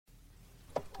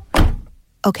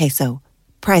Okay, so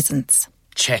presents.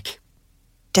 Check.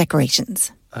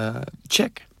 Decorations.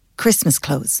 Check. Christmas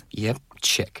clothes. Yep,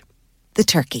 check. The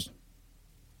turkey.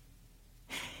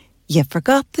 You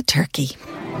forgot the turkey.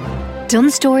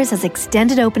 Dunnes Stores has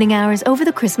extended opening hours over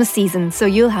the Christmas season, so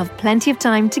you'll have plenty of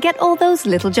time to get all those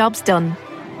little jobs done.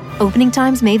 Opening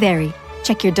times may vary.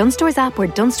 Check your Dunnes Stores app or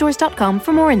dunnesstores.com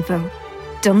for more info.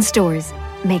 Dunnes Stores.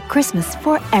 Make Christmas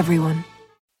for everyone.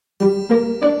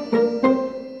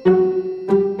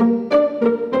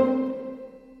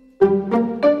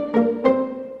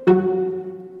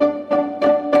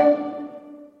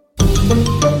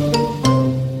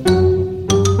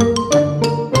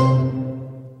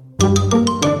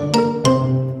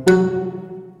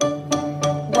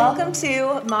 Welcome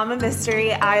to Mama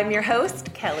Mystery. I am your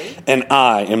host, Kelly. And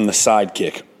I am the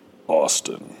sidekick,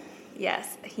 Austin.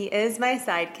 Yes, he is my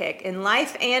sidekick in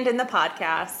life and in the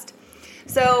podcast.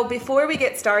 So before we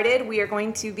get started, we are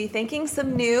going to be thanking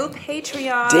some new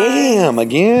Patreons. Damn,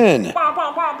 again. Bah,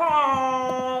 bah, bah,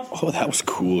 bah. Oh, that was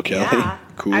cool, Kelly. Yeah,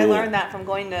 Cool. I learned that from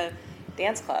going to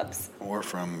dance clubs. Or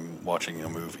from watching a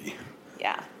movie.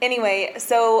 Yeah. Anyway,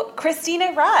 so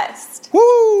Christina Rust,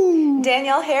 Woo!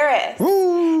 Danielle Harris,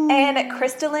 Woo! and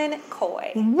Crystalline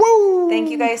Coy. Woo! Thank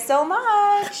you guys so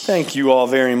much. Thank you all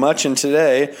very much. And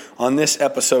today, on this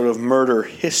episode of Murder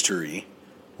History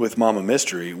with Mama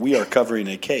Mystery, we are covering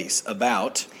a case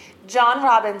about John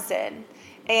Robinson.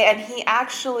 And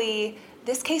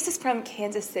this case is from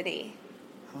Kansas City.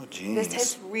 Oh, jeez. This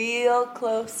hits real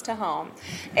close to home.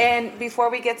 And before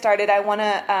we get started, I want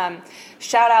to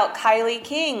shout out Kylie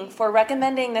King for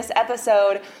recommending this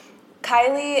episode.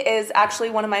 Kylie is actually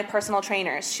one of my personal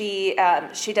trainers. She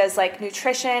does like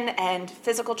nutrition and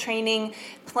physical training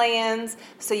plans,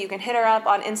 so you can hit her up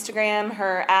on Instagram.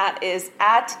 Her is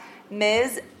at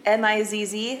Mizz.Kai.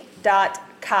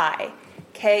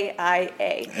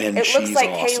 K-I-A. And it looks she's like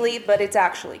awesome. Kaylee, but it's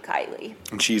actually Kylie.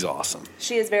 And she's awesome.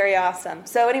 She is very awesome.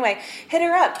 So anyway, hit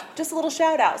her up. Just a little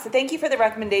shout out. So thank you for the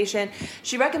recommendation.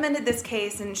 She recommended this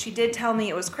case, and she did tell me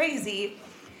it was crazy.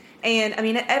 And, I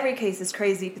mean, every case is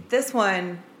crazy, but this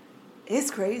one is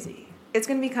crazy. It's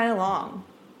going to be kind of long.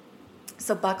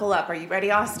 So buckle up. Are you ready,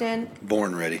 Austin?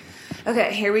 Born ready.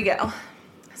 Okay, here we go.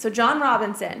 So John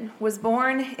Robinson was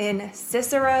born in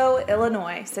Cicero,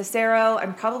 Illinois. Cicero,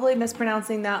 I'm probably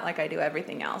mispronouncing that like I do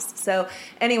everything else. So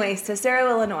anyway, Cicero,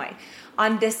 Illinois,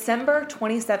 on December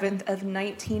 27th of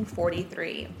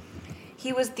 1943.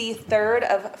 He was the third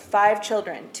of 5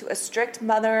 children to a strict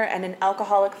mother and an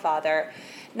alcoholic father.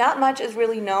 Not much is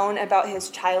really known about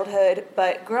his childhood,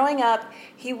 but growing up,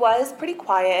 he was pretty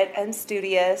quiet and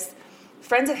studious.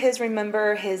 Friends of his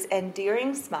remember his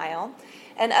endearing smile,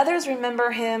 and others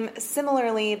remember him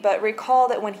similarly, but recall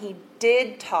that when he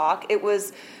did talk, it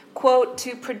was, quote,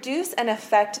 to produce an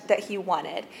effect that he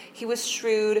wanted. He was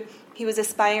shrewd. He was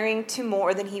aspiring to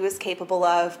more than he was capable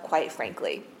of, quite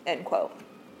frankly, end quote.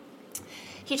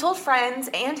 He told friends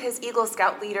and his Eagle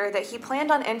Scout leader that he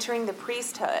planned on entering the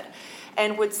priesthood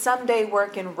and would someday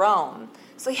work in Rome.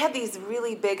 So he had these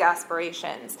really big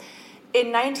aspirations.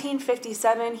 In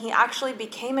 1957, he actually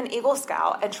became an Eagle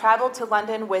Scout and traveled to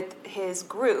London with his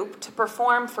group to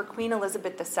perform for Queen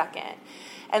Elizabeth II.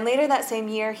 And later that same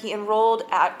year, he enrolled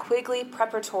at Quigley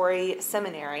Preparatory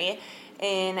Seminary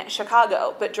in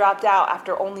Chicago, but dropped out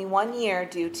after only 1 year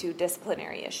due to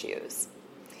disciplinary issues.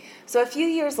 So a few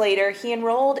years later, he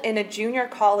enrolled in a junior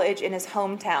college in his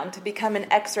hometown to become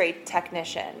an X-ray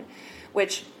technician,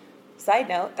 which, side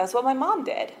note, that's what my mom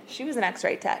did. She was an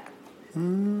X-ray tech.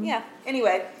 Yeah,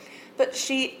 anyway, but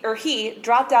he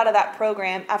dropped out of that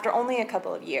program after only a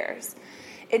couple of years.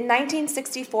 In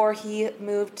 1964, he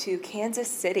moved to Kansas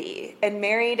City and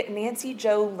married Nancy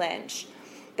Jo Lynch.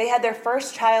 They had their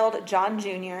first child, John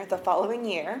Jr., the following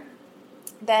year,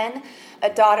 then a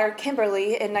daughter,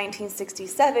 Kimberly, in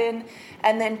 1967,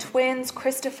 and then twins,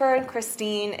 Christopher and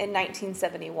Christine, in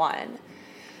 1971.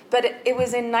 But it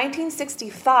was in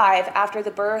 1965, after the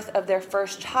birth of their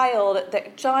first child,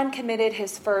 that John committed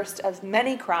his first of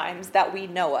many crimes that we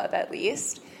know of, at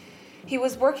least. He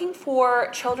was working for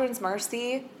Children's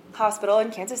Mercy Hospital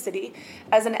in Kansas City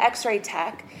as an X-ray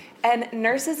tech, and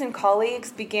nurses and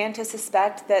colleagues began to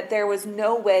suspect that there was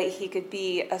no way he could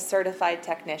be a certified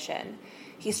technician.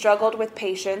 He struggled with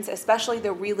patients, especially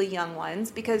the really young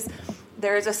ones, because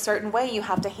there is a certain way you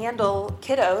have to handle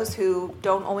kiddos who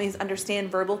don't always understand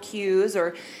verbal cues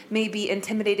or may be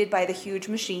intimidated by the huge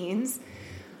machines.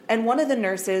 And one of the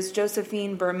nurses,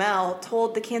 Josephine Bermel,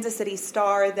 told the Kansas City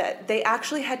Star that they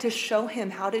actually had to show him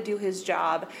how to do his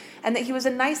job and that he was a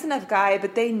nice enough guy,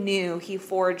 but they knew he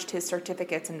forged his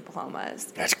certificates and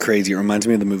diplomas. That's crazy. It reminds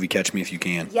me of the movie Catch Me If You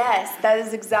Can. Yes, that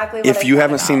is exactly what If you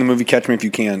haven't about. seen the movie Catch Me If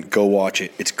You Can, go watch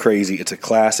it. It's crazy. It's a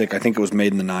classic. I think it was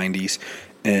made in the 90s,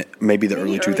 maybe the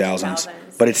early 2000s.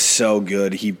 But it's so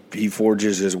good. He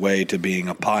forges his way to being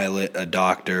a pilot, a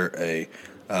doctor, a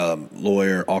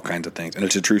lawyer, all kinds of things. And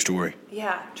it's a true story.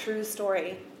 Yeah, true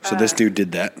story. So this dude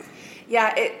did that.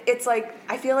 Yeah, it's like,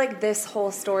 I feel like this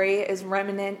whole story is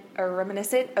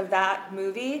reminiscent of that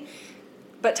movie,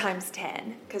 but times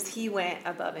 10, because he went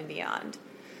above and beyond.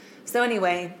 So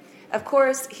anyway, of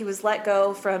course, he was let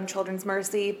go from Children's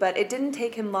Mercy, but it didn't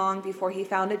take him long before he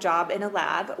found a job in a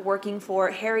lab working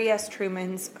for Harry S.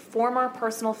 Truman's former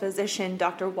personal physician,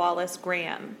 Dr. Wallace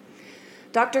Graham.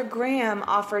 Dr. Graham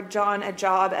offered John a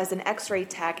job as an X-ray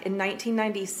tech in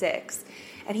 1996,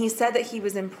 and he said that he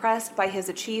was impressed by his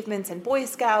achievements in Boy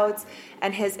Scouts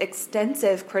and his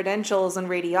extensive credentials in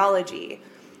radiology.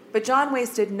 But John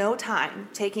wasted no time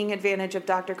taking advantage of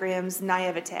Dr. Graham's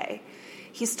naivete.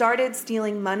 He started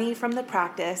stealing money from the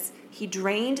practice. He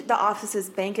drained the office's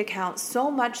bank account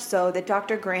so much so that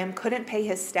Dr. Graham couldn't pay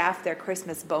his staff their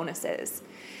Christmas bonuses.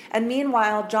 And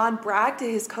meanwhile, John bragged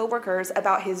to his coworkers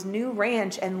about his new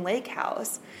ranch and lake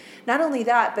house. Not only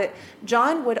that, but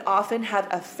John would often have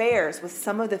affairs with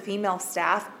some of the female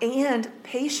staff and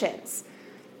patients.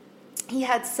 He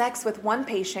had sex with one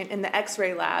patient in the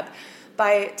X-ray lab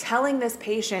by telling this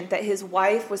patient that his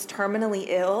wife was terminally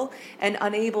ill and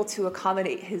unable to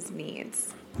accommodate his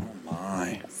needs. Oh,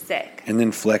 my. Sick. And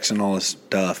then flexing all this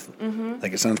stuff. Mm-hmm.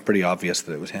 Like, it sounds pretty obvious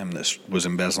that it was him that was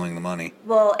embezzling the money.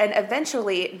 Well, and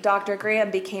eventually, Dr.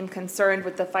 Graham became concerned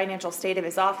with the financial state of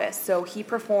his office. So he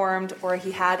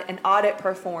had an audit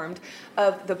performed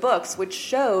of the books, which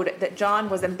showed that John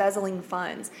was embezzling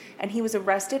funds. And he was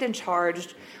arrested and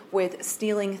charged with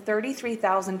stealing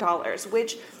 $33,000,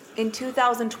 which in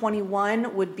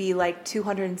 2021 would be like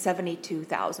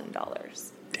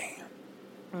 $272,000. Damn.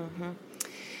 Mm-hmm.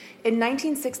 In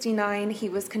 1969, he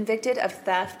was convicted of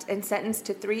theft and sentenced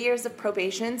to 3 years of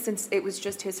probation since it was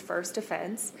just his first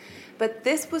offense. But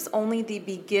this was only the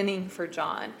beginning for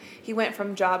John. He went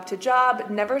from job to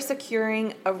job, never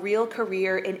securing a real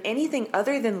career in anything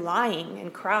other than lying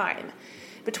and crime.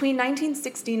 Between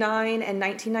 1969 and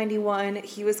 1991,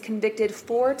 he was convicted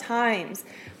 4 times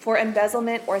for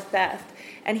embezzlement or theft,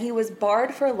 and he was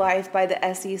barred for life by the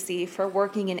SEC for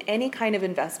working in any kind of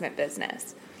investment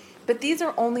business. But these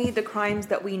are only the crimes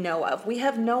that we know of. We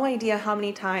have no idea how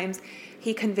many times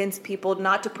he convinced people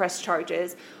not to press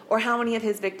charges, or how many of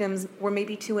his victims were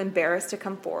maybe too embarrassed to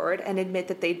come forward and admit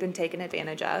that they'd been taken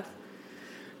advantage of.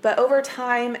 But over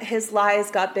time, his lies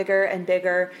got bigger and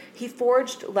bigger. He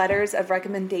forged letters of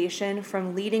recommendation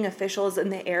from leading officials in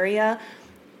the area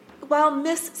while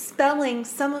misspelling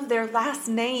some of their last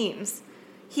names.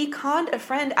 He conned a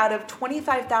friend out of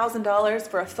 $25,000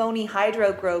 for a phony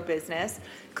hydro grow business,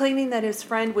 claiming that his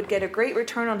friend would get a great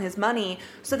return on his money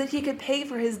so that he could pay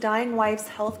for his dying wife's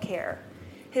health care.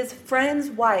 His friend's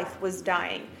wife was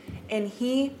dying, and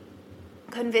he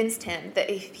convinced him that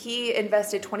if he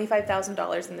invested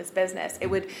 $25,000 in this business, it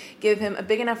would give him a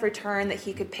big enough return that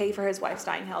he could pay for his wife's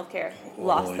dying health care.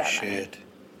 Lost that money.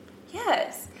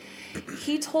 Yes.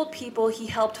 He told people he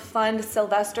helped fund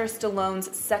Sylvester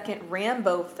Stallone's second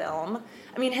Rambo film.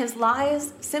 I mean, his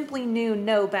lies simply knew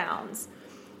no bounds.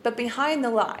 But behind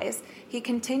the lies, he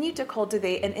continued to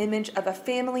cultivate an image of a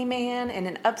family man and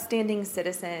an upstanding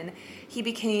citizen. He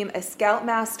became a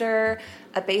scoutmaster,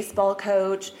 a baseball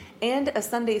coach, and a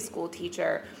Sunday school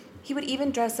teacher. He would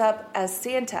even dress up as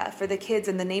Santa for the kids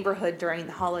in the neighborhood during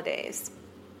the holidays.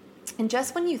 And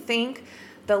just when you think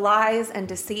the lies and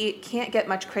deceit can't get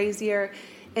much crazier,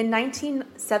 in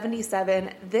 1977,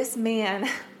 this man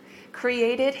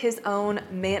created his own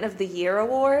Man of the Year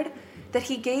award that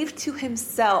he gave to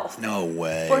himself. No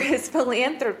way. For his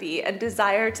philanthropy and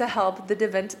desire to help the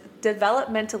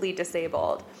developmentally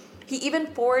disabled. He even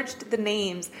forged the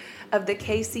names of the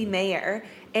KC mayor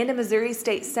and a Missouri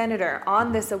state senator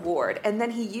on this award, and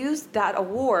then he used that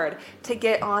award to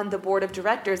get on the board of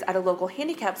directors at a local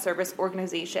handicap service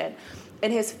organization.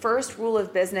 And his first rule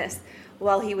of business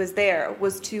while he was there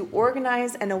was to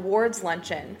organize an awards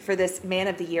luncheon for this Man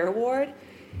of the Year award.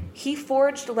 He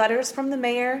forged letters from the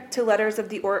mayor to letters of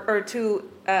the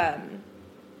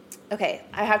okay,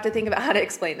 I have to think about how to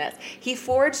explain this. He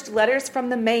forged letters from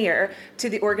the mayor to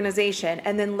the organization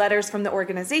and then letters from the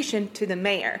organization to the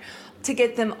mayor to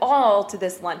get them all to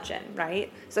this luncheon,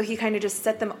 right? So he kind of just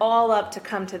set them all up to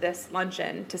come to this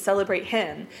luncheon to celebrate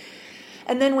him.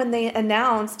 And then when they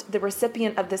announced the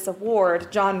recipient of this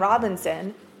award, John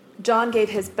Robinson, John gave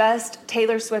his best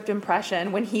Taylor Swift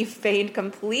impression when he feigned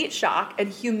complete shock and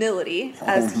humility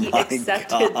as he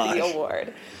accepted the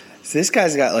award. So this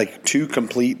guy's got like two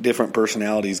complete different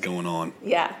personalities going on.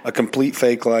 Yeah. A complete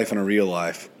fake life and a real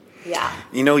life. Yeah.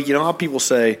 You know how people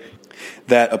say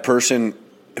that a person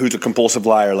who's a compulsive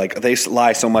liar, like they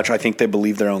lie so much, I think they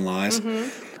believe their own lies. Mm-hmm.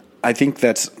 I think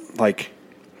that's like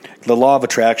the law of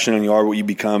attraction, and you are what you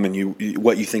become, and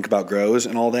what you think about grows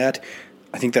and all that.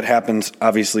 I think that happens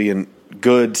obviously in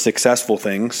good, successful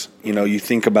things. You know, you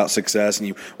think about success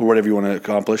and or whatever you want to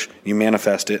accomplish, you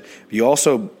manifest it. You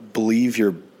also believe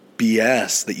your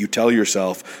BS that you tell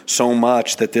yourself so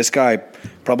much that this guy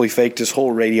probably faked his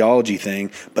whole radiology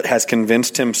thing, but has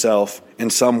convinced himself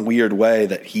in some weird way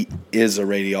that he is a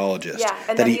radiologist,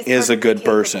 and that he is a good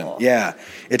capable. person. Yeah,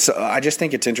 I just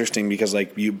think it's interesting because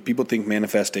like people think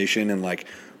manifestation and like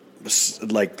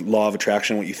law of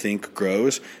attraction, what you think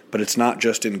grows, but it's not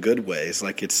just in good ways.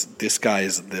 Like this guy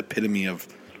is the epitome of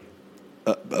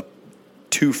a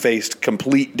two-faced,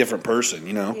 complete different person.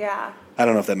 You know? Yeah. I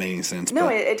don't know if that made any sense. No,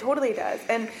 it totally does,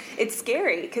 and it's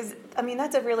scary because I mean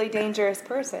that's a really dangerous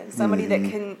person. Somebody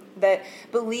that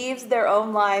believes their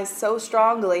own lies so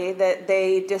strongly that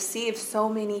they deceive so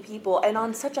many people, and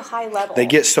on such a high level. They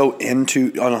get so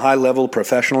on a high level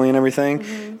professionally and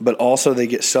everything, but also they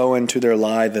get so into their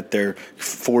lie that they're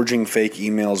forging fake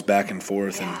emails back and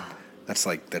forth, and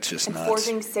that's just nuts.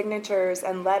 Forging signatures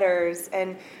and letters,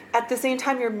 and at the same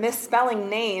time you're misspelling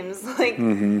names, like.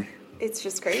 Mm-hmm. It's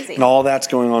just crazy. And all that's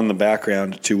going on in the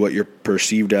background to what you're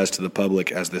perceived as to the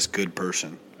public as this good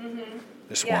person. Mm-hmm.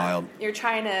 It's wild. You're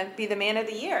trying to be the man of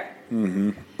the year. Mm-hmm.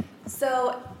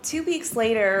 So 2 weeks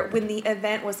later, when the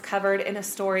event was covered in a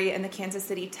story in the Kansas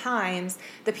City Times,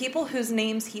 the people whose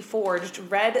names he forged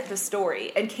read the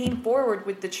story and came forward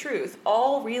with the truth,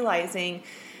 all realizing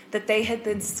that they had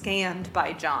been scammed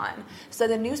by John. So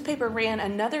the newspaper ran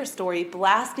another story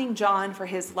blasting John for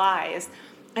his lies,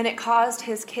 and it caused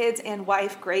his kids and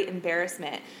wife great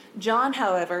embarrassment. John,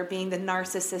 however, being the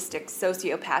narcissistic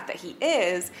sociopath that he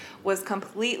is, was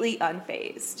completely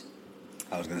unfazed.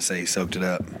 I was going to say he soaked it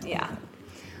up. Yeah.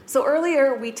 So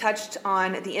earlier we touched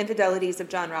on the infidelities of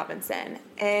John Robinson,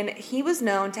 and he was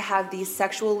known to have these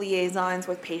sexual liaisons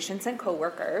with patients and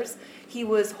coworkers. He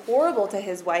was horrible to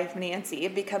his wife, Nancy,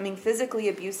 becoming physically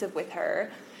abusive with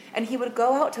her. And he would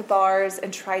go out to bars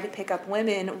and try to pick up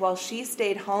women while she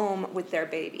stayed home with their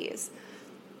babies.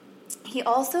 He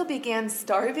also began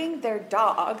starving their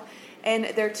dog and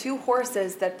their 2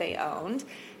 horses that they owned.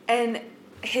 And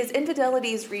his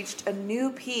infidelities reached a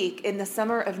new peak in the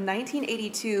summer of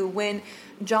 1982 when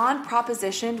John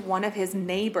propositioned one of his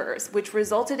neighbors, which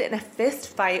resulted in a fist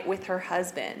fight with her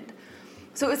husband.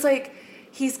 So it's like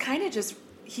he's kind of just...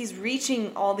 he's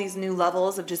reaching all these new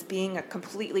levels of just being a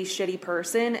completely shitty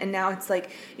person. And now it's like,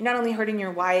 you're not only hurting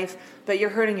your wife, but you're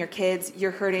hurting your kids,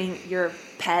 you're hurting your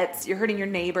pets, you're hurting your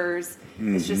neighbors.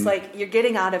 Mm-hmm. It's just like, you're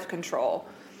getting out of control.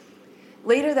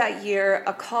 Later that year,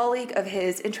 a colleague of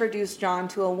his introduced John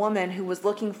to a woman who was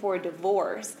looking for a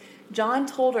divorce. John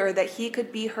told her that he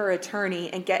could be her attorney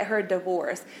and get her a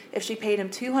divorce if she paid him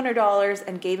 $200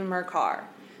 and gave him her car.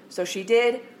 So she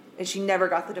did, and she never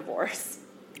got the divorce.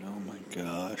 Oh my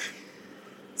gosh.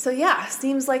 So yeah,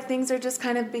 seems like things are just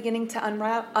kind of beginning to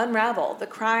unravel. The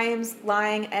crimes,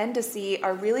 lying, and deceit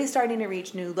are really starting to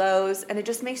reach new lows, and it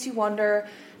just makes you wonder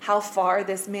how far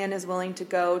this man is willing to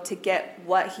go to get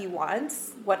what he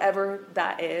wants, whatever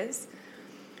that is.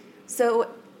 So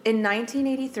in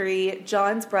 1983,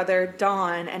 John's brother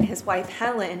Don and his wife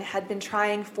Helen had been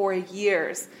trying for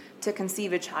years to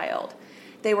conceive a child.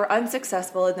 They were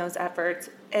unsuccessful in those efforts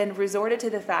and resorted to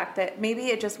the fact that maybe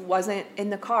it just wasn't in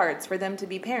the cards for them to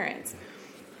be parents.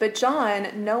 But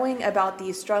John, knowing about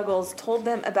these struggles, told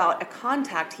them about a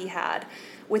contact he had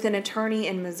with an attorney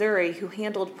in Missouri who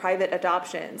handled private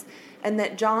adoptions, and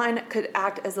that John could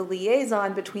act as a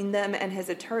liaison between them and his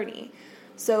attorney.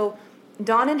 So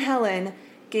Don and Helen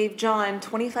gave John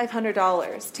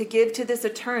 $2,500 to give to this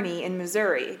attorney in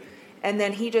Missouri. And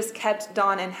then he just kept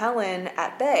Don and Helen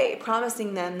at bay,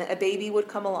 promising them that a baby would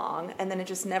come along, and then it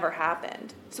just never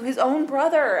happened. So his own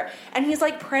brother, and he's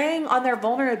like preying on their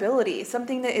vulnerability,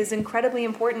 something that is incredibly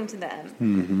important to them.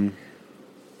 Mm-hmm.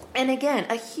 And again,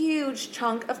 a huge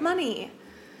chunk of money.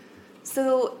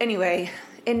 So anyway,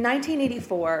 in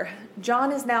 1984,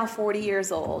 John is now 40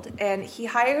 years old, and he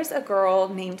hires a girl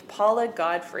named Paula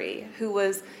Godfrey, who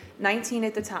was 19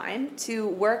 at the time, to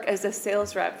work as a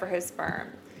sales rep for his firm.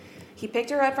 He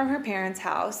picked her up from her parents'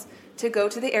 house to go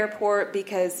to the airport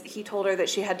because he told her that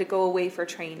she had to go away for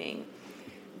training.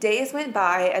 Days went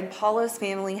by, and Paula's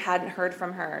family hadn't heard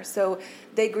from her, so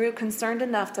they grew concerned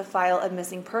enough to file a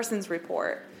missing persons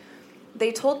report.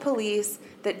 They told police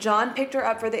that John picked her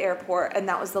up for the airport, and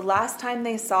that was the last time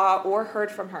they saw or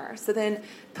heard from her. So then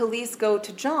police go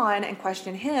to John and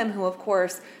question him, who, of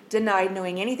course, denied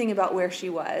knowing anything about where she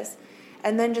was.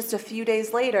 And then just a few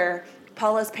days later,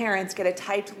 Paula's parents get a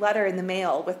typed letter in the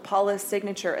mail with Paula's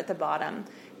signature at the bottom,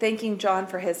 thanking John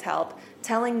for his help,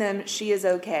 telling them she is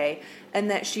okay, and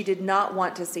that she did not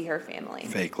want to see her family.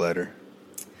 Fake letter.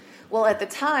 Well, at the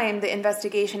time, the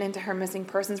investigation into her missing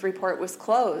persons report was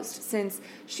closed since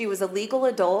she was a legal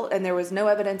adult and there was no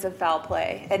evidence of foul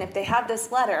play. And if they have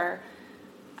this letter,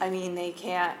 I mean, they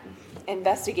can't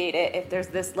investigate it if there's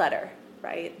this letter,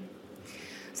 right?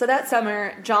 So that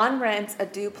summer, John rents a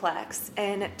duplex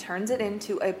and turns it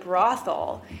into a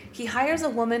brothel. He hires a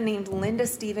woman named Linda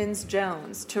Stevens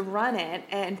Jones to run it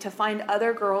and to find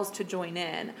other girls to join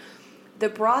in. The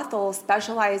brothel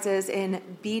specializes in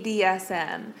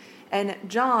BDSM, and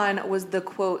John was the,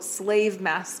 quote, slave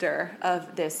master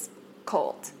of this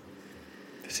cult.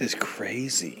 This is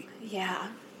crazy. Yeah.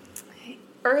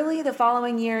 Early the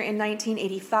following year in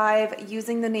 1985,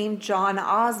 using the name John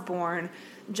Osborne,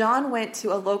 John went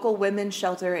to a local women's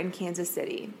shelter in Kansas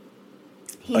City.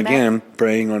 Again,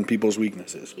 preying on people's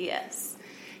weaknesses. Yes.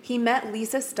 He met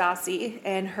Lisa Stassi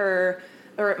and her,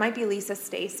 or it might be Lisa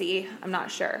Stacy, I'm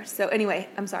not sure. So anyway,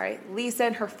 I'm sorry, Lisa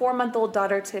and her 4-month-old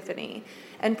daughter Tiffany,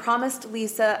 and promised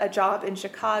Lisa a job in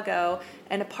Chicago,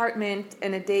 an apartment,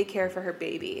 and a daycare for her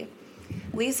baby.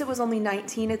 Lisa was only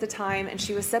 19 at the time, and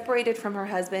she was separated from her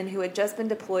husband, who had just been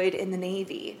deployed in the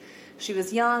Navy. She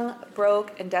was young,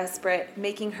 broke, and desperate,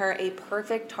 making her a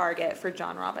perfect target for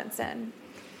John Robinson.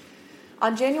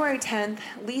 On January 10th,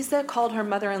 Lisa called her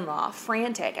mother-in-law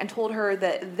frantic and told her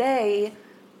that they,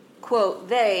 quote,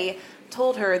 they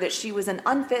told her that she was an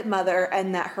unfit mother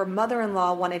and that her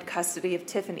mother-in-law wanted custody of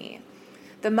Tiffany.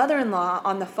 The mother-in-law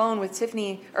on the phone with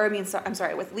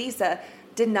with Lisa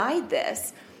denied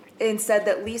this and said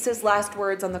that Lisa's last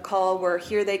words on the call were,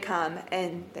 "Here they come,"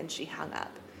 and then she hung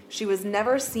up. She was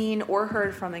never seen or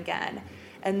heard from again.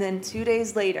 And then 2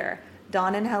 days later,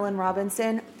 Don and Helen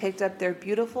Robinson picked up their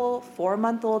beautiful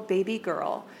 4-month-old baby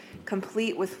girl,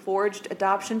 complete with forged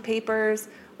adoption papers,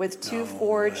 with 2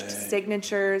 forged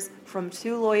signatures from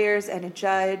 2 lawyers and a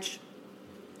judge.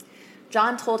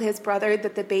 John told his brother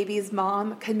that the baby's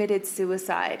mom committed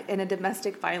suicide in a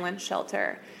domestic violence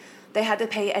shelter. They had to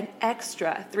pay an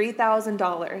extra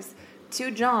 $3,000 to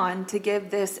John to give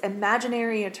this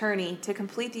imaginary attorney to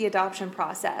complete the adoption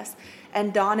process.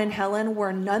 And Don and Helen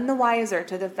were none the wiser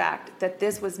to the fact that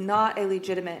this was not a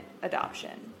legitimate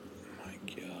adoption. My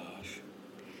gosh.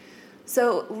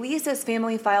 So Lisa's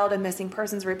family filed a missing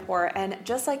persons report, and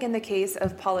just like in the case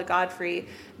of Paula Godfrey,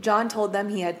 John told them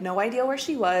he had no idea where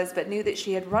she was, but knew that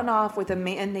she had run off with a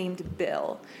man named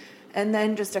Bill. And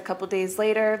then just a couple days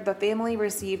later, the family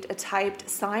received a typed,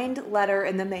 signed letter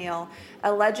in the mail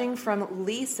allegedly from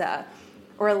Lisa,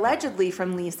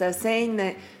 saying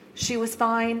that she was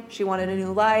fine, she wanted a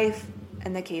new life,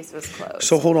 and the case was closed.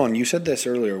 So hold on, you said this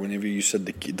earlier whenever you said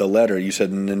the letter, you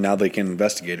said now they can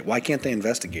investigate it. Why can't they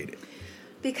investigate it?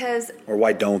 Because... Or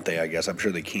why don't they, I guess? I'm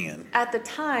sure they can. At the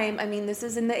time, I mean, this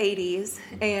is in the 80s,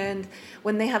 and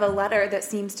when they have a letter that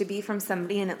seems to be from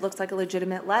somebody and it looks like a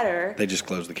legitimate letter... They just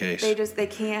close the case. They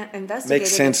can't investigate it.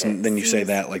 Makes sense, and then you say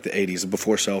that, like the 80s,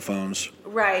 before cell phones.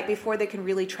 Right, before they can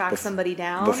really track somebody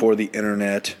down. Before the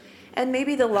internet. And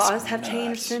maybe the laws have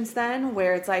changed since then,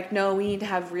 where it's like, no, we need to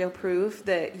have real proof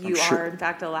that you are, in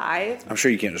fact, alive. I'm sure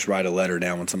you can't just write a letter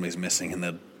down when somebody's missing and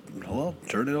then, well,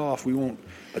 turn it off, we won't...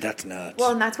 But that's nuts.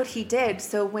 Well, and that's what he did.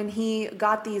 So when he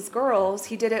got these girls,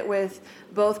 he did it with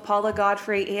both Paula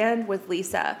Godfrey and with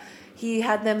Lisa. He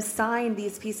had them sign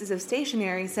these pieces of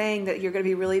stationery saying that you're going to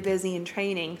be really busy in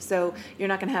training, so you're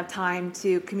not going to have time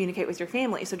to communicate with your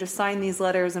family. So just sign these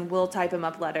letters and we'll type them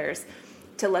up letters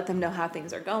to let them know how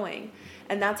things are going.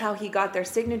 And that's how he got their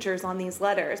signatures on these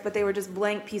letters. But they were just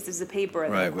blank pieces of paper.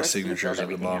 And right, with signatures at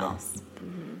the bottom.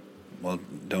 Well,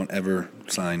 don't ever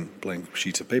sign blank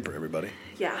sheets of paper, everybody.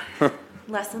 Yeah,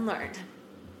 lesson learned.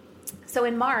 So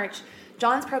in March,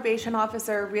 John's probation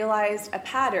officer realized a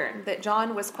pattern that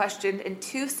John was questioned in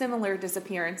 2 similar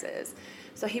disappearances.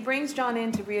 So he brings John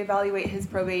in to reevaluate his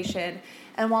probation,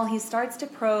 and while he starts to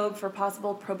probe for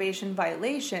possible probation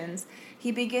violations,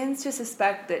 he begins to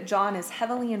suspect that John is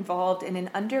heavily involved in an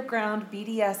underground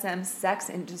BDSM sex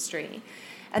industry,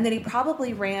 and that he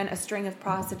probably ran a string of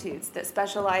prostitutes that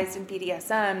specialized in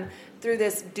BDSM through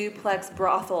this duplex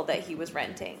brothel that he was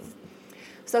renting.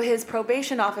 So his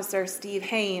probation officer, Steve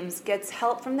Hames, gets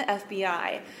help from the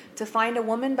FBI to find a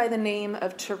woman by the name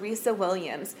of Teresa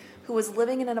Williams, who was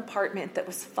living in an apartment that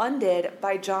was funded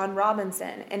by John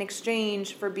Robinson in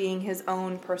exchange for being his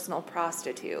own personal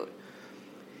prostitute.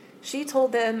 She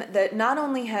told them that not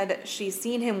only had she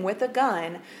seen him with a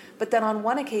gun, but that on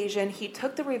one occasion he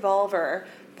took the revolver,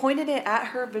 pointed it at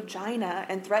her vagina,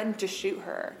 and threatened to shoot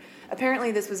her.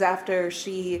 Apparently this was after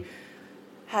she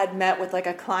had met with like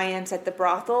a client at the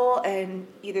brothel, and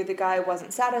either the guy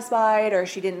wasn't satisfied or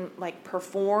she didn't like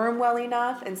perform well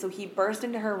enough, and so he burst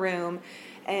into her room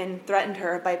and threatened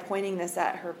her by pointing this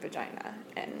at her vagina.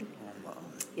 And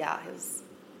yeah,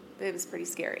 it was pretty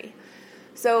scary.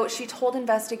 So she told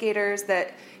investigators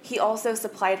that he also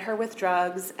supplied her with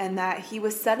drugs and that he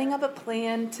was setting up a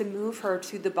plan to move her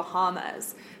to the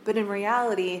Bahamas. But in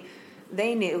reality,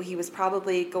 they knew he was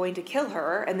probably going to kill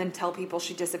her and then tell people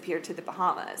she disappeared to the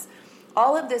Bahamas.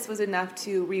 All of this was enough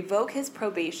to revoke his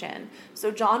probation. So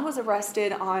John was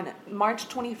arrested on March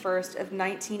 21st of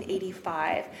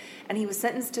 1985, and he was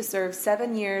sentenced to serve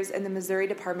 7 years in the Missouri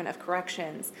Department of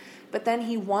Corrections. But then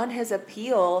he won his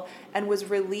appeal and was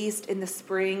released in the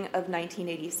spring of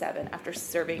 1987 after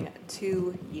serving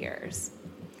 2 years.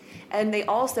 And they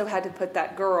also had to put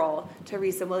that girl,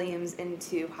 Teresa Williams,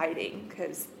 into hiding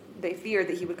because they feared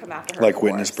that he would come after her. Like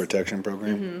witness protection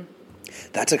program? Mm-hmm.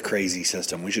 That's a crazy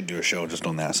system. We should do a show just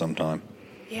on that sometime.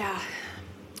 Yeah.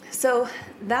 So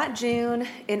that June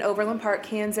in Overland Park,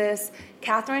 Kansas,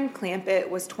 Catherine Clampett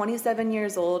was 27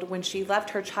 years old when she left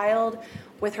her child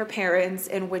with her parents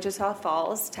in Wichita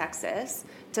Falls, Texas,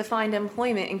 to find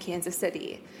employment in Kansas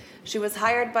City. She was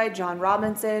hired by John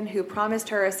Robinson, who promised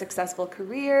her a successful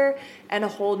career and a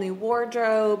whole new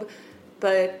wardrobe,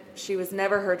 but she was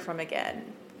never heard from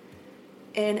again.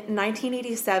 In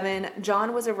 1987,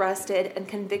 John was arrested and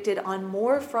convicted on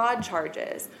more fraud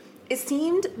charges. It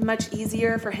seemed much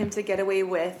easier for him to get away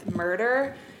with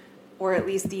murder, or at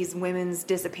least these women's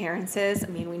disappearances. I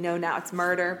mean, we know now it's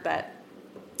murder, but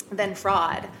then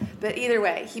fraud. But either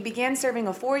way, he began serving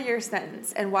a 4-year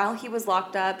sentence, and while he was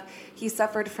locked up, he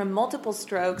suffered from multiple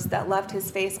strokes that left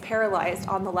his face paralyzed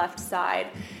on the left side.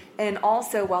 And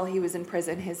also, while he was in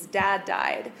prison, his dad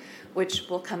died, which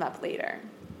will come up later.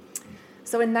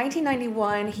 So in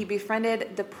 1991, he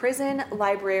befriended the prison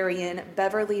librarian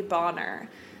Beverly Bonner.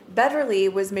 Beverly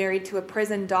was married to a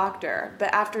prison doctor,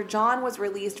 but after John was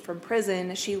released from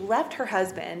prison, she left her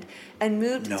husband and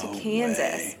moved to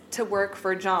Kansas to work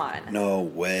for John. No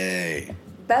way.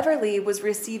 Beverly was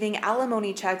receiving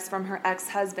alimony checks from her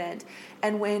ex-husband,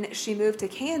 and when she moved to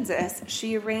Kansas,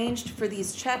 she arranged for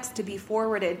these checks to be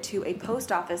forwarded to a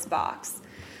post office box.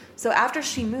 So after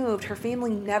she moved, her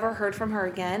family never heard from her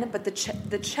again, but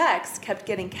the checks kept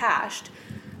getting cashed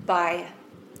by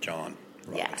John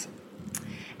Robinson. Yeah.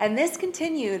 And this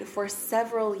continued for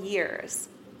several years.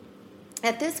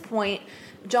 At this point,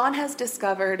 John has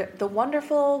discovered the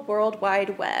wonderful World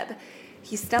Wide Web.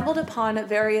 He stumbled upon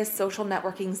various social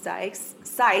networking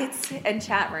sites and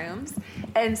chat rooms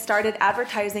and started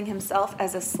advertising himself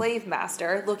as a slave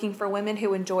master, looking for women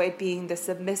who enjoyed being the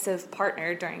submissive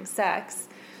partner during sex.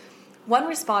 One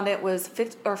respondent was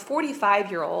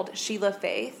 45-year-old Sheila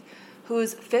Faith,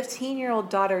 whose 15-year-old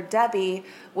daughter Debbie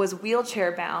was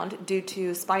wheelchair-bound due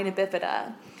to spina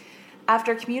bifida.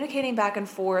 After communicating back and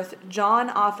forth,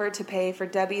 John offered to pay for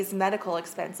Debbie's medical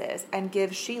expenses and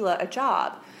give Sheila a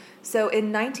job. So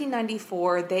in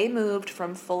 1994, they moved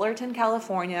from Fullerton,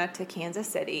 California to Kansas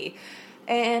City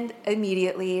and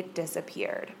immediately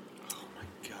disappeared.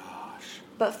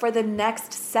 But for the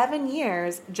next 7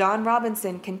 years, John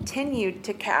Robinson continued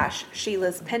to cash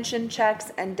Sheila's pension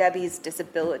checks and Debbie's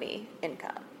disability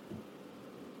income.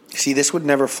 See, this would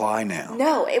never fly now.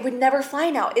 No, it would never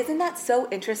fly now. Isn't that so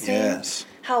interesting? Yes.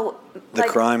 How the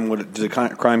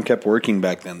crime kept working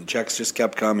back then. The checks just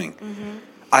kept coming. Mm-hmm.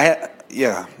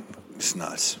 It's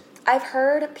nuts. I've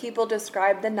heard people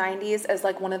describe the 90s as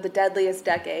like one of the deadliest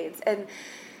decades, and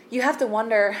you have to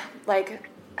wonder like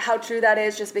how true that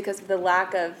is just because of the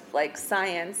lack of like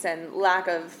science and lack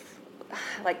of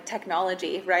like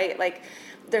technology, right? Like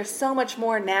there's so much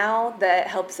more now that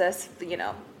helps us,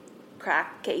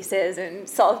 crack cases and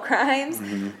solve crimes.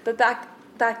 Mm-hmm. But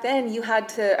back then you had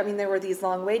to, there were these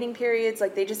long waiting periods,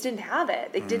 like they just didn't have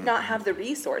it. They did not have the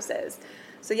resources.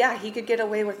 So yeah, he could get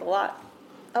away with a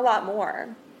lot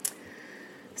more.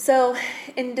 So,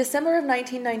 in December of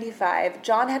 1995,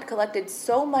 John had collected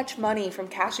so much money from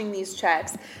cashing these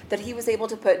checks that he was able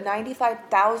to put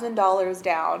 $95,000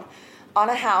 down on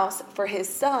a house for his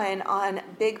son on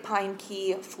Big Pine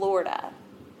Key, Florida.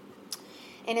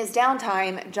 In his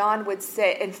downtime, John would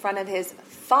sit in front of his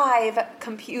 5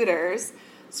 computers,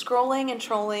 scrolling and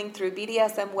trolling through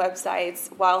BDSM websites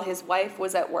while his wife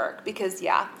was at work because,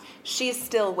 yeah, she's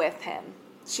still with him.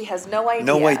 She has no idea.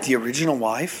 No, wait, the original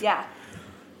wife? Yeah.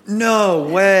 No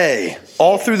way.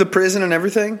 All through the prison and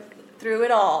everything? Through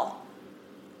it all.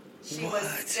 She What? was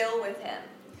still with him.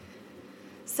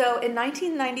 So in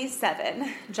 1997,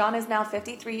 John is now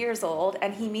 53 years old,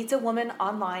 and he meets a woman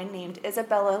online named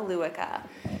Isabella Luica,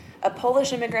 a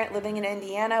Polish immigrant living in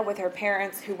Indiana with her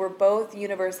parents who were both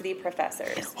university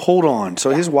professors. Hold on.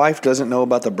 So his wife doesn't know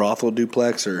about the brothel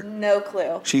duplex, or No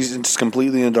clue. she's just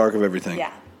completely in the dark of everything?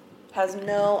 Yeah. Has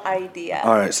no idea.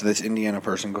 All right, so this Indiana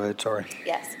person, go ahead, sorry.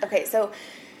 Yes. Okay, so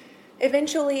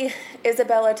eventually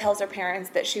Isabella tells her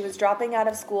parents that she was dropping out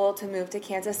of school to move to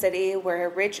Kansas City, where a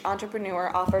rich entrepreneur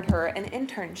offered her an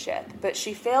internship. But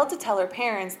she failed to tell her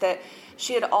parents that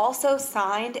she had also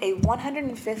signed a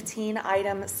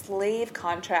 115-item slave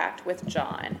contract with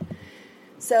John.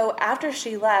 So after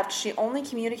she left, she only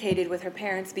communicated with her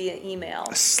parents via email.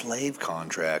 A slave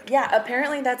contract? Yeah,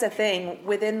 apparently that's a thing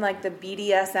within like the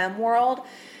BDSM world,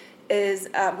 is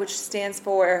which stands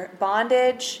for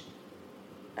bondage,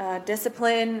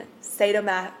 discipline,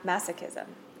 sadomasochism.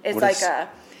 It's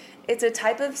it's a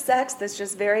type of sex that's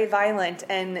just very violent,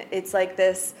 and it's like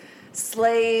this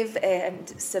slave and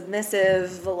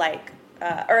submissive,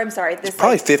 this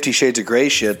Probably 50 Shades of Grey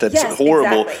shit that's Yes,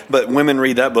 horrible, exactly. but women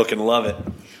read that book and love it.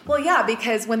 Well, yeah,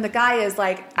 because when the guy is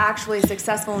like actually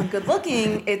successful and good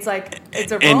looking, it's like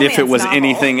it's a romance And if it was novel.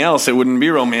 anything else, it wouldn't be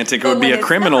romantic. It But would be when a it's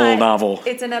criminal not, novel.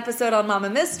 It's an episode on Mama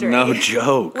Mystery. No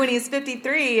joke. When he's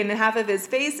 53 and half of his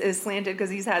face is slanted because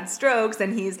he's had strokes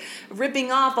and he's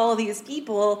ripping off all these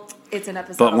people, it's an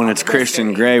episode But on when Mama it's Christian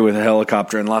Mystery. Grey with a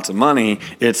helicopter and lots of money,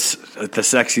 it's the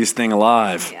sexiest thing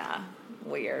alive. Yeah,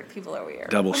 weird. People are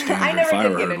weird. Double standard, I never if I could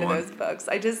ever get heard into one. those books.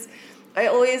 I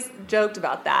always joked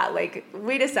about that. Like,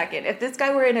 wait a second. If this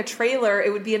guy were in a trailer, it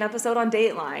would be an episode on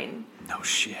Dateline. No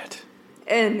shit.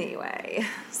 Anyway,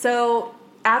 so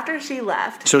after she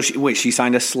left, So she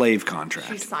signed a slave contract.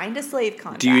 she signed a slave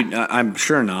contract. Do you? I'm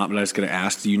sure not, but I was going to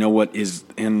ask. Do you know what is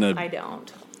in the I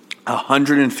don't.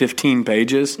 115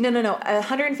 pages? No.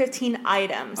 115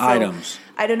 items. So Items.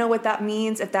 I don't know what that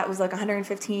means, if that was like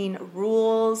 115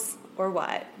 rules or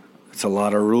what. It's a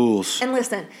lot of rules. And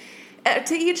listen,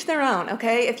 to each their own,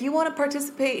 okay? If you want to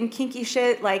participate in kinky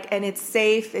shit, and it's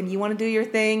safe and you want to do your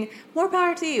thing, more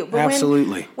power to you. But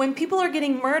Absolutely. When people are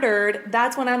getting murdered,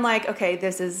 that's when I'm like, okay,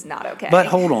 this is not okay. But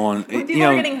hold on, When people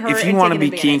are getting hurt if you and want to be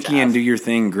taken advantage kinky and of. do your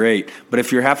thing, great. But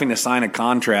if you're having to sign a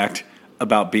contract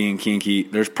about being kinky,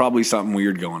 there's probably something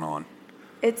weird going on.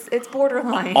 It's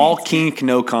borderline. All kink,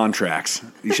 no contracts.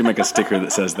 You should make a sticker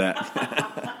that says that.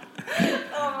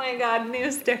 Oh my God,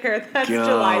 new sticker. That's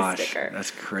July Gosh, sticker. that's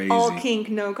crazy. All kink,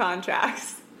 no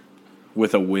contracts.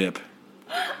 With a whip.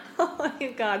 Oh my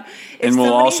God. If And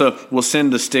somebody- we'll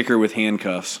send the sticker with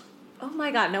handcuffs. Oh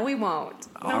my God, no, we won't.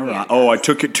 No All right. handcuffs. Oh, I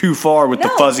took it too far with the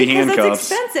fuzzy because handcuffs.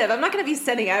 That's expensive. I'm not going to be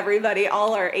sending everybody,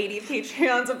 all our 80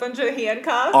 Patreons, a bunch of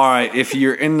handcuffs. All right, if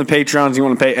you're in the Patreons, you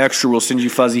want to pay extra, we'll send you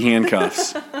fuzzy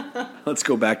handcuffs. Let's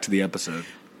go back to the episode.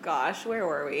 Gosh, where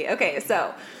were we? Okay,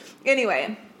 so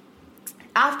anyway,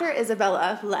 after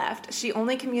Isabella left, she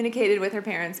only communicated with her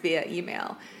parents via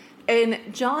email. And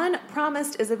John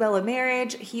promised Isabella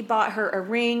marriage. He bought her a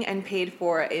ring and paid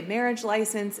for a marriage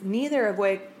license, neither of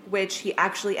which he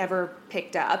actually ever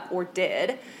picked up or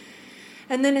did.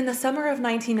 And then in the summer of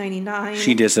 1999...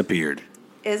 She disappeared.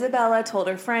 Isabella told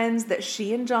her friends that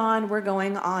she and John were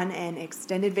going on an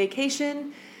extended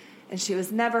vacation, and she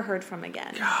was never heard from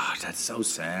again. Gosh, that's so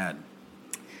sad.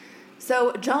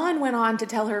 So John went on to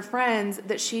tell her friends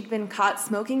that she'd been caught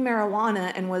smoking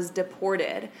marijuana and was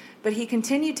deported, but he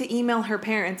continued to email her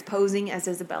parents posing as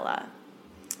Isabella.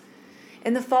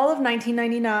 In the fall of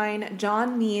 1999,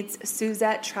 John meets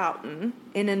Suzette Troughton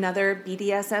in another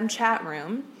BDSM chat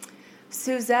room.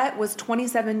 Suzette was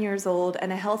 27 years old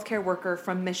and a healthcare worker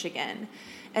from Michigan,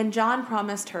 and John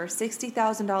promised her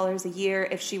 $60,000 a year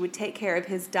if she would take care of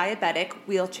his diabetic,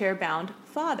 wheelchair-bound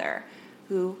father,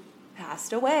 who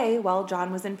passed away while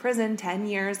John was in prison 10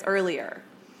 years earlier.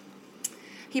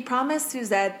 He promised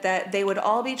Suzette that they would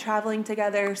all be traveling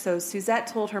together, so Suzette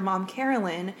told her mom,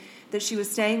 Carolyn, that she was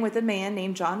staying with a man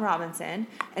named John Robinson,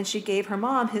 and she gave her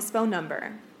mom his phone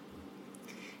number.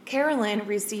 Carolyn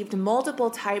received multiple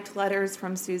typed letters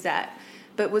from Suzette,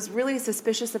 but was really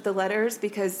suspicious of the letters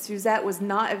because Suzette was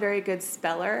not a very good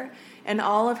speller, and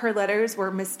all of her letters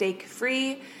were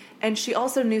mistake-free, and she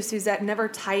also knew Suzette never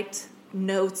typed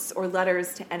notes or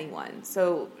letters to anyone,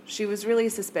 so she was really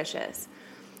suspicious.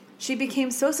 She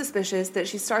became so suspicious that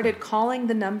she started calling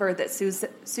the number that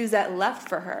Suzette left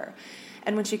for her,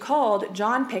 And when she called,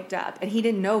 John picked up, and he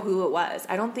didn't know who it was.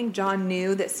 I don't think John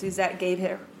knew that Suzette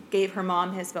gave her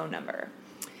mom his phone number.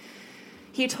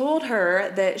 He told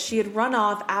her that she had run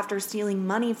off after stealing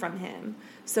money from him.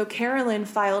 So Carolyn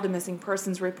filed a missing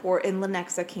persons report in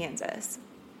Lenexa, Kansas.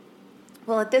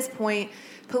 Well, at this point,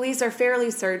 police are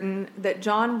fairly certain that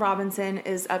John Robinson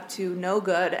is up to no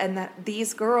good and that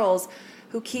these girls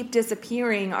who keep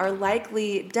disappearing are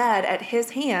likely dead at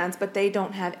his hands, but they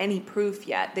don't have any proof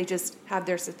yet. They just have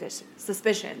their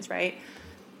suspicions, right?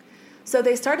 So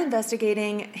they start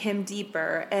investigating him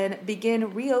deeper and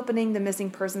begin reopening the missing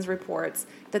persons reports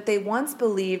that they once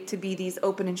believed to be these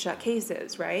open and shut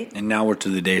cases, right? And now we're to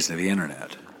the days of the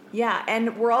internet. Yeah,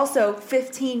 and we're also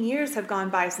 15 years have gone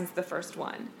by since the first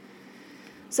one.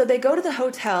 So they go to the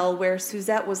hotel where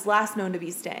Suzette was last known to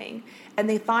be staying, and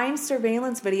they find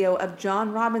surveillance video of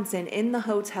John Robinson in the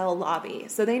hotel lobby.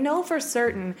 So they know for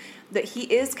certain that he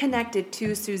is connected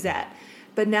to Suzette,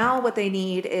 but now what they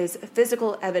need is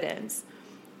physical evidence.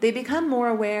 They become more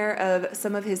aware of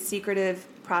some of his secretive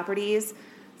properties.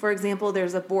 For example,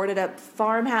 there's a boarded up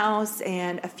farmhouse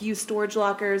and a few storage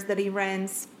lockers that he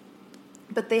rents,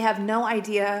 but they have no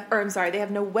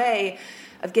way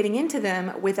of getting into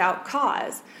them without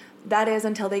cause. That is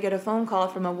until they get a phone call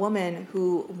from a woman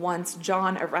who wants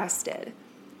John arrested.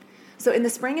 So in the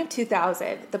spring of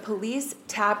 2000, the police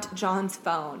tapped John's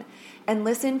phone and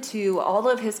listened to all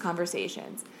of his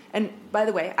conversations. And by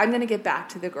the way, I'm going to get back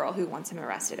to the girl who wants him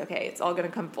arrested, okay? It's all going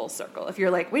to come full circle. If you're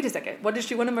like, wait a second, what does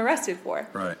she want him arrested for?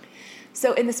 Right.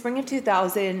 So in the spring of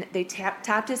 2000, they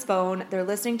tapped his phone. They're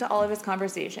listening to all of his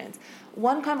conversations.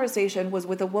 One conversation was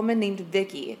with a woman named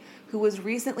Vicky, who was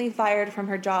recently fired from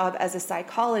her job as a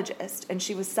psychologist, and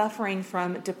she was suffering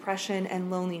from depression and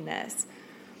loneliness.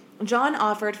 John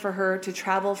offered for her to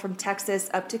travel from Texas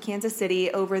up to Kansas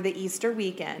City over the Easter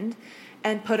weekend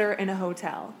and put her in a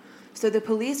hotel. So the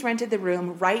police rented the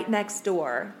room right next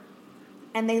door,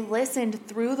 and they listened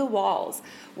through the walls,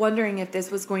 wondering if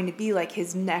this was going to be like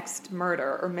his next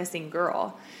murder or missing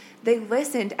girl. They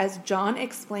listened as John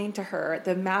explained to her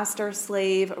the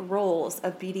master-slave roles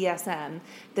of BDSM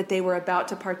that they were about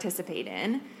to participate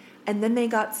in, and then they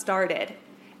got started.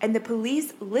 And the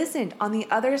police listened on the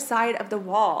other side of the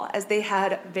wall as they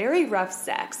had very rough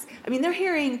sex. I mean, they're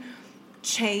hearing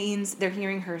chains, they're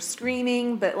hearing her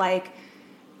screaming, but like,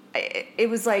 it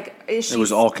was like... It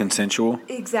was all consensual?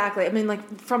 Exactly. I mean,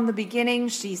 like, from the beginning,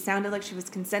 she sounded like she was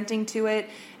consenting to it,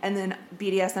 and then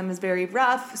BDSM is very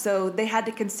rough, so they had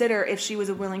to consider if she was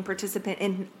a willing participant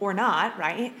in or not,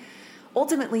 right?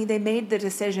 Ultimately, they made the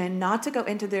decision not to go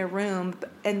into their room,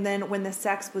 and then when the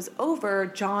sex was over,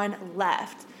 John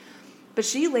left. But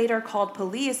she later called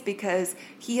police because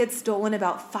he had stolen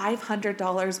about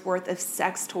 $500 worth of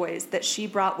sex toys that she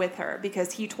brought with her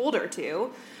because he told her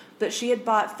to. That she had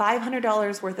bought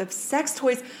 $500 worth of sex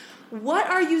toys. What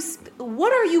are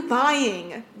you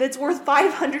buying that's worth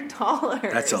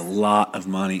 $500? That's a lot of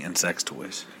money in sex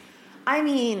toys. I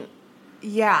mean,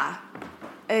 yeah,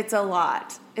 it's a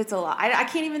lot. It's a lot. I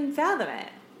can't even fathom it.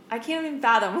 I can't even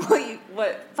fathom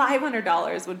what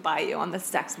 $500 would buy you on the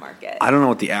sex market. I don't know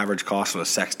what the average cost of a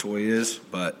sex toy is,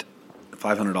 but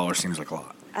 $500 seems like a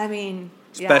lot. I mean,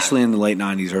 especially in the late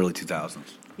 90s, early 2000s.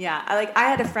 Yeah, I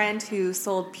had a friend who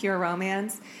sold Pure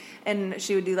Romance, and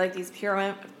she would do like these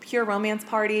Pure Romance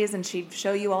parties, and she'd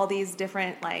show you all these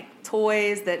different like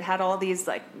toys that had all these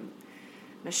like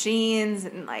machines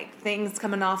and like things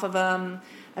coming off of them.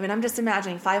 I mean, I'm just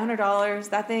imagining $500.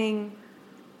 That thing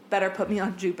better put me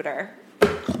on Jupiter.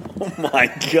 Oh my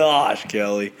gosh,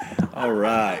 Kelly! All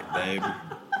right, babe.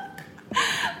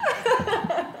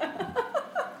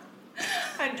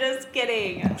 I'm just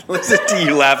kidding. Listen to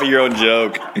you laugh at your own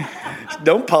joke.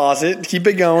 Don't pause it. Keep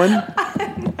it going.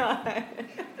 I'm not.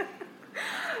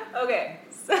 Okay,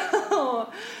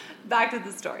 so back to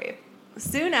the story.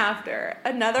 Soon after,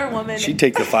 another woman... She'd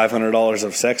take the $500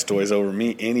 of sex toys over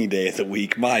me any day of the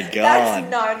week. My God. That's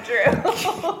not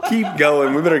true. Keep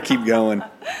going. We better keep going.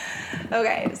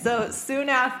 Okay, so soon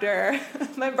after,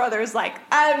 my brother's like,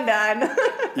 I'm done.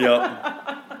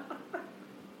 Yep.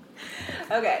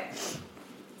 Okay.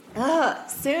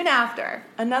 Soon after,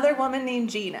 another woman named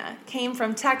Gina came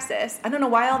from Texas. I don't know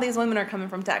why all these women are coming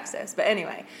from Texas, but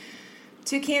anyway,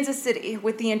 to Kansas City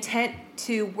with the intent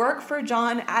to work for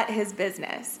John at his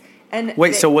business. And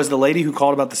wait, so was the lady who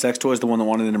called about the sex toys the one that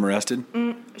wanted him arrested?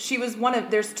 She was one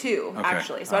of, there's two, okay,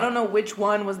 actually. So I don't know which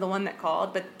one was the one that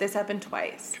called, but this happened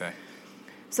twice. Okay.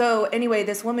 So anyway,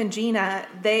 this woman, Gina,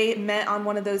 they met on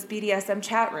one of those BDSM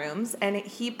chat rooms, and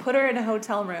he put her in a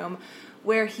hotel room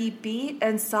where he beat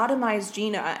and sodomized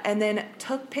Gina and then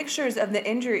took pictures of the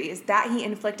injuries that he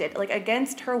inflicted, like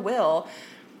against her will,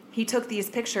 he took these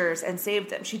pictures and saved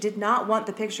them. She did not want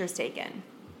the pictures taken.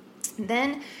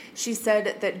 Then she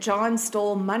said that John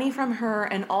stole money from her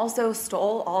and also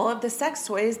stole all of the sex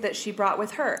toys that she brought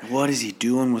with her. What is he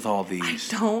doing with all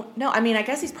these? I don't know. I mean, I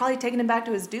guess he's probably taking them back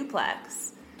to his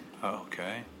duplex. Oh,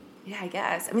 okay. Yeah, I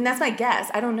guess. I mean, that's my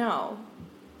guess. I don't know.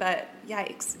 But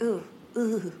yikes.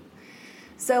 Ooh.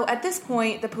 So at this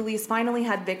point, the police finally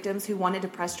had victims who wanted to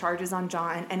press charges on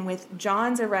John, and with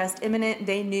John's arrest imminent,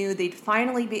 they knew they'd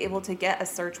finally be able to get a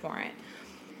search warrant.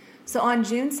 So on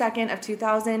June 2nd of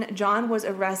 2000, John was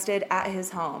arrested at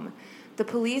his home. The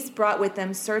police brought with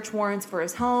them search warrants for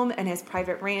his home and his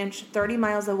private ranch 30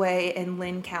 miles away in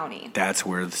Lynn County. That's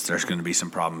where there's going to be some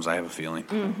problems, I have a feeling.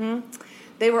 Mm-hmm.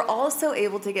 They were also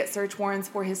able to get search warrants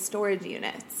for his storage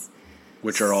units.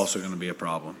 Which are also going to be a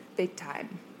problem. Big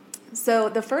time. So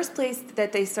the first place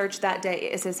that they searched that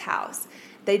day is his house.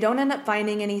 They don't end up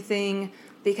finding anything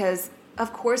because,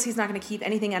 of course, he's not going to keep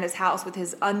anything at his house with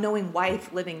his unknowing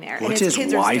wife living there. What's and his his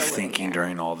kids wife are still thinking there.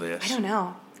 during all this? I don't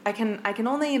know. I can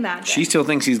only imagine. She still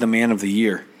thinks he's the man of the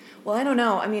year. Well, I don't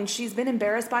know. I mean, she's been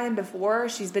embarrassed by him before.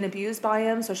 She's been abused by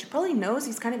him. So she probably knows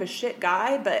he's kind of a shit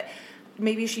guy, but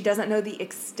maybe she doesn't know the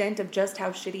extent of just how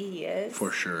shitty he is.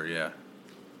 For sure, yeah.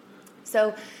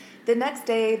 So the next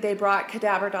day, they brought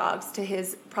cadaver dogs to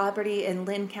his property in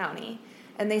Lynn County.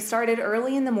 And they started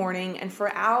early in the morning, and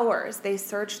for hours, they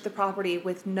searched the property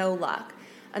with no luck.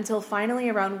 Until finally,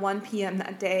 around 1 p.m.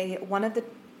 that day, one of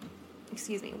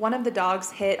the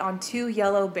dogs hit on 2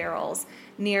 yellow barrels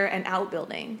near an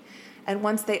outbuilding. And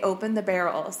once they opened the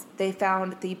barrels, they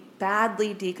found the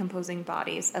badly decomposing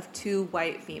bodies of 2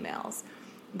 white females.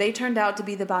 They turned out to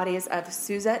be the bodies of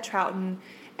Suzette Troughton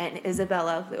and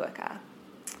Isabella Luica.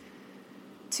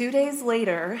 2 days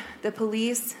later, the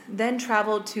police then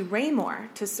traveled to Raymore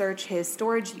to search his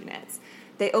storage units.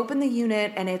 They opened the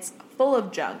unit, and it's full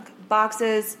of junk.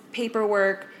 Boxes,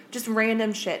 paperwork, just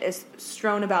random shit is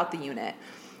strewn about the unit.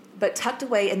 But tucked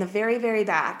away in the very, very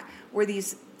back were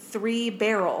these 3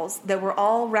 barrels that were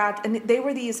all wrapped, and they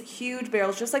were these huge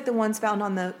barrels, just like the ones found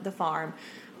on the farm.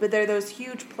 But they're those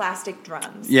huge plastic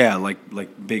drums. Yeah,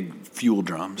 like big fuel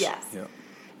drums. Yes. Yeah.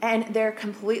 And they're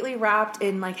completely wrapped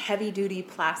in like heavy-duty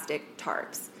plastic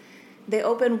tarps. They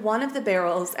opened one of the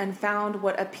barrels and found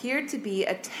what appeared to be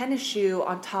a tennis shoe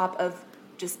on top of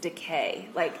just decay.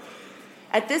 Like,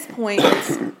 at this point,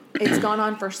 it's gone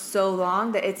on for so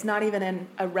long that it's not even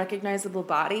a recognizable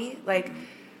body. Like,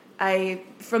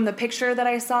 from the picture that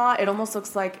I saw, it almost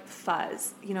looks like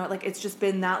fuzz. You know, like it's just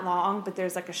been that long, but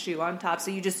there's like a shoe on top.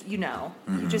 So you just know.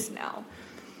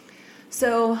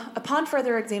 So upon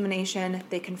further examination,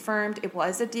 they confirmed it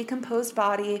was a decomposed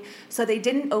body. So they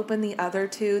didn't open the other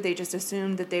 2. They just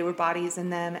assumed that they were bodies in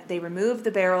them. They removed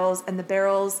the barrels, and the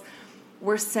barrels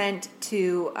were sent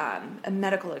to a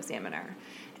medical examiner.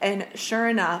 And sure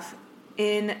enough,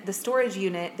 in the storage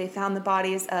unit, they found the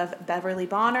bodies of Beverly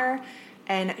Bonner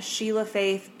and Sheila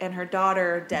Faith and her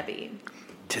daughter, Debbie.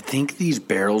 To think these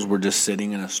barrels were just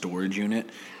sitting in a storage unit,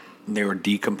 and they were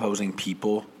decomposing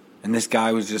people, and this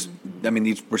guy was just,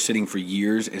 these were sitting for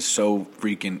years, is so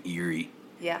freaking eerie.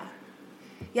 Yeah.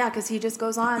 Yeah, because he just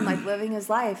goes on, like, living his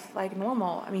life like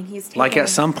normal. I mean, he's Like, at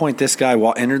some point, this guy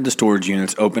entered the storage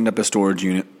units, opened up a storage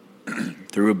unit,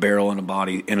 threw a barrel in a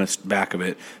body in the back of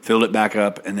it, filled it back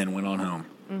up, and then went on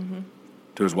home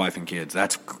to his wife and kids.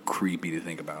 That's creepy to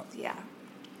think about. Yeah.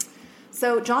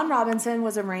 So John Robinson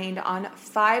was arraigned on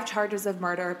 5 charges of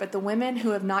murder, but the women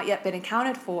who have not yet been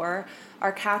accounted for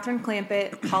are Catherine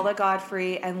Clampett, Paula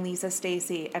Godfrey, and Lisa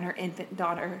Stacy, and her infant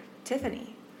daughter,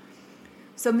 Tiffany.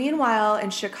 So meanwhile, in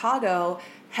Chicago,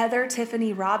 Heather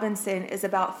Tiffany Robinson is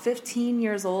about 15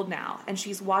 years old now, and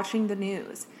she's watching the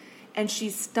news. And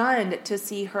she's stunned to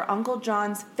see her Uncle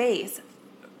John's face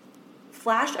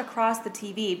flash across the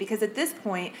TV, because at this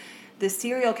point, the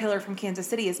serial killer from Kansas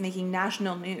City is making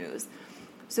national news.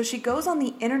 So she goes on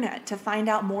the internet to find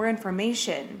out more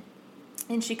information,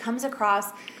 and she comes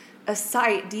across a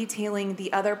site detailing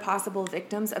the other possible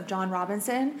victims of John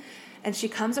Robinson, and she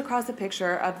comes across a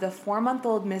picture of the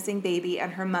 4-month-old missing baby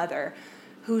and her mother,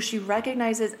 who she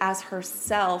recognizes as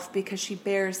herself because she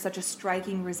bears such a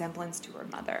striking resemblance to her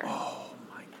mother. Oh,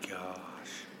 my gosh.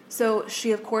 So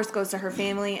she, of course, goes to her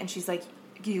family, and she's like,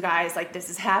 you guys, like, this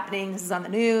is happening. This is on the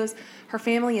news. Her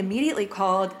family immediately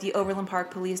called the Overland Park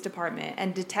Police Department,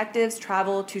 and detectives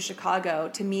traveled to Chicago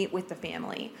to meet with the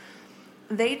family.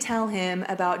 They tell him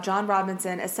about John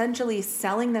Robinson essentially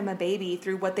selling them a baby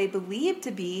through what they believe to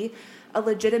be a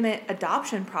legitimate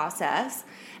adoption process,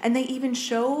 and they even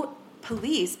show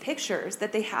police pictures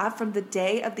that they have from the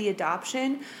day of the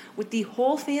adoption with the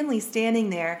whole family standing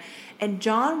there, and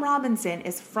John Robinson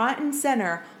is front and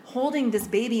center holding this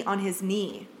baby on his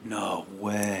knee. No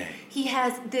way. He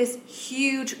has this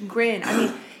huge grin. I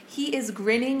mean, he is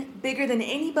grinning bigger than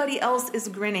anybody else is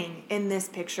grinning in this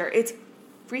picture. It's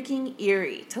freaking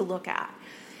eerie to look at.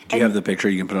 Do you have the picture?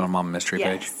 You can put it on Mama Mystery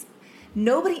page. Yes.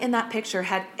 Nobody in that picture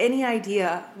had any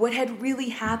idea what had really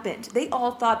happened. They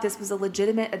all thought this was a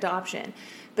legitimate adoption.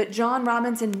 But John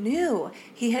Robinson knew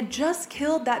he had just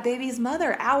killed that baby's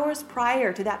mother hours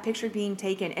prior to that picture being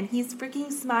taken, and he's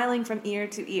freaking smiling from ear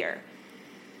to ear.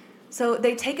 So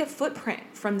they take a footprint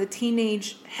from the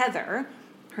teenage Heather,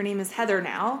 her name is Heather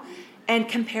now, and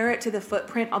compare it to the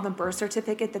footprint on the birth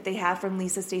certificate that they have from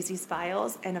Lisa Stacy's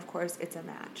files, and of course it's a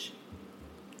match.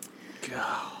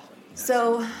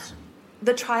 So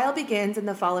the trial begins in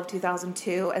the fall of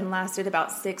 2002 and lasted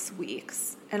about 6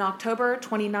 weeks. On October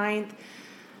 29th,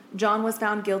 John was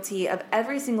found guilty of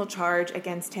every single charge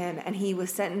against him, and he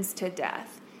was sentenced to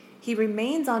death. He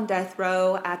remains on death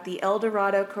row at the El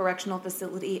Dorado Correctional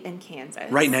Facility in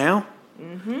Kansas. Right now?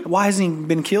 Mm-hmm. Why hasn't he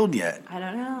been killed yet? I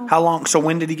don't know. How long? So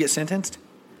when did he get sentenced?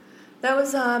 That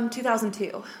was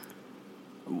 2002.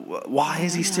 Why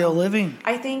is he still living?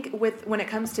 I think when it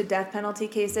comes to death penalty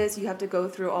cases, you have to go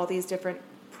through all these different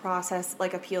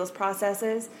appeals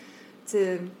processes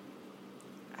to,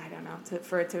 I don't know,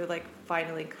 for it to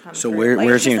finally come. So through.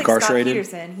 where's he incarcerated?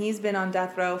 Scott Peterson, he's been on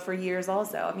death row for years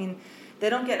also. I mean, they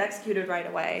don't get executed right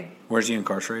away. Where's he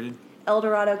incarcerated? El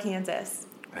Dorado, Kansas.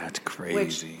 That's crazy.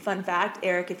 Which, fun fact,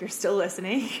 Eric, if you're still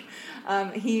listening,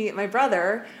 my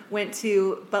brother went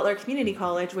to Butler Community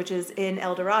College, which is in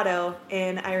El Dorado,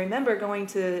 and I remember going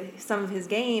to some of his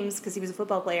games because he was a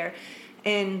football player,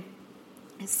 and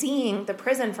seeing the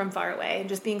prison from far away and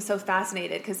just being so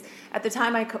fascinated because at the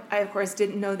time I of course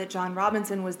didn't know that John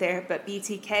Robinson was there, but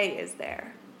BTK is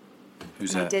there.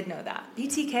 Who's and that? I did know that.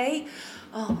 BTK?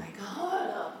 Oh my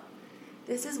God.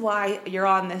 This is why you're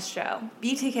on this show.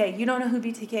 BTK, you don't know who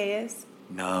BTK is?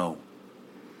 No.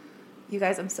 You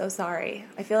guys, I'm so sorry.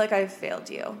 I feel like I've failed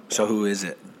you. So who is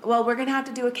it? Well, we're going to have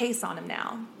to do a case on him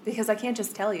now because I can't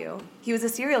just tell you. He was a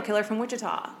serial killer from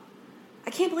Wichita. I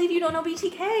can't believe you don't know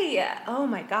BTK. Oh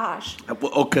my gosh.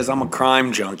 Oh, because I'm a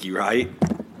crime junkie, right?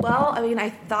 Well, I mean, I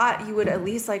thought you would at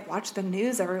least watch the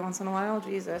news every once in a while.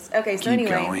 Jesus. Okay, so Keep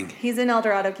anyway, going. He's in El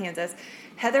Dorado, Kansas.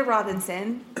 Heather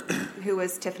Robinson, who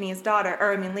was Tiffany's daughter,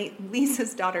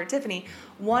 Lisa's daughter, Tiffany,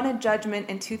 won a judgment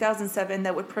in 2007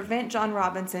 that would prevent John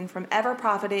Robinson from ever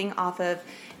profiting off of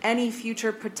any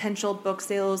future potential book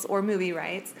sales or movie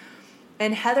rights.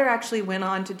 And Heather actually went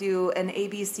on to do an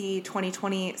ABC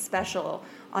 2020 special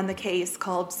on the case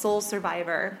called Soul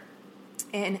Survivor.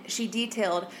 And she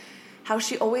detailed how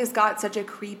she always got such a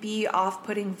creepy,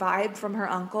 off-putting vibe from her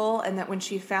uncle, and that when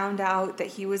she found out that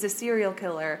he was a serial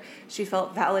killer, she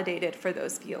felt validated for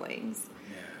those feelings.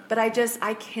 Yeah. But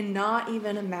I cannot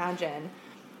even imagine,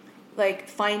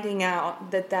 finding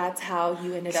out that that's how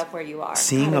you ended up where you are.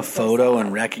 Seeing a photo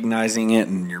and recognizing it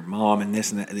and your mom and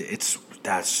this and that,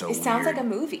 that's so weird. It sounds like a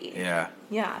movie. Yeah.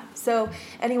 Yeah. So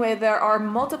anyway, there are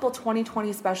multiple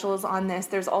 2020 specials on this.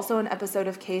 There's also an episode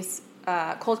of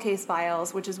Cold Case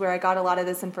Files, which is where I got a lot of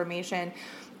this information.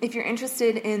 If you're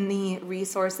interested in the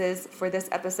resources for this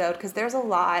episode, because there's a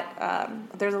lot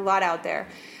out there,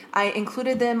 I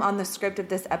included them on the script of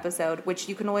this episode, which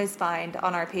you can always find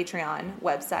on our Patreon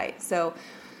website. So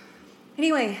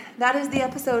anyway, that is the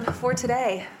episode for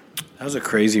today. That was a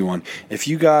crazy one. If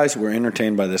you guys were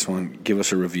entertained by this one, give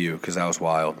us a review because that was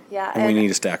wild. Yeah. And we need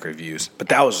to stack reviews. But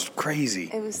that was crazy.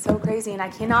 It was so crazy, and I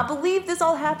cannot believe this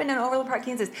all happened in Overland Park,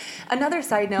 Kansas. Another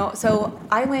side note, so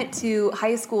I went to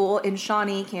high school in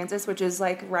Shawnee, Kansas, which is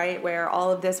right where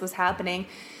all of this was happening.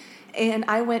 And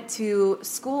I went to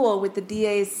school with the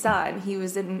DA's son. He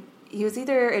was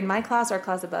either in my class or a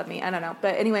class above me. I don't know.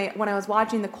 But anyway, when I was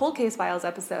watching the Cold Case Files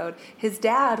episode, his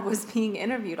dad was being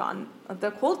interviewed on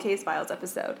the Cold Case Files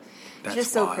episode. That's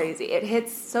just so wild. crazy. It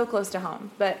hits so close to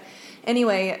home. But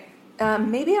anyway,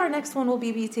 maybe our next one will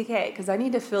be BTK because I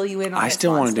need to fill you in on I this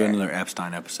still want to do monster. another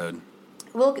Epstein episode.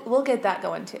 We'll get that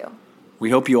going too. We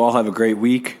hope you all have a great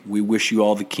week. We wish you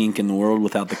all the kink in the world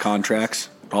without the contracts.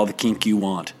 All the kink you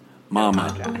want.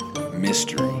 Mama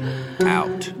Mystery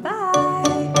out. Bye.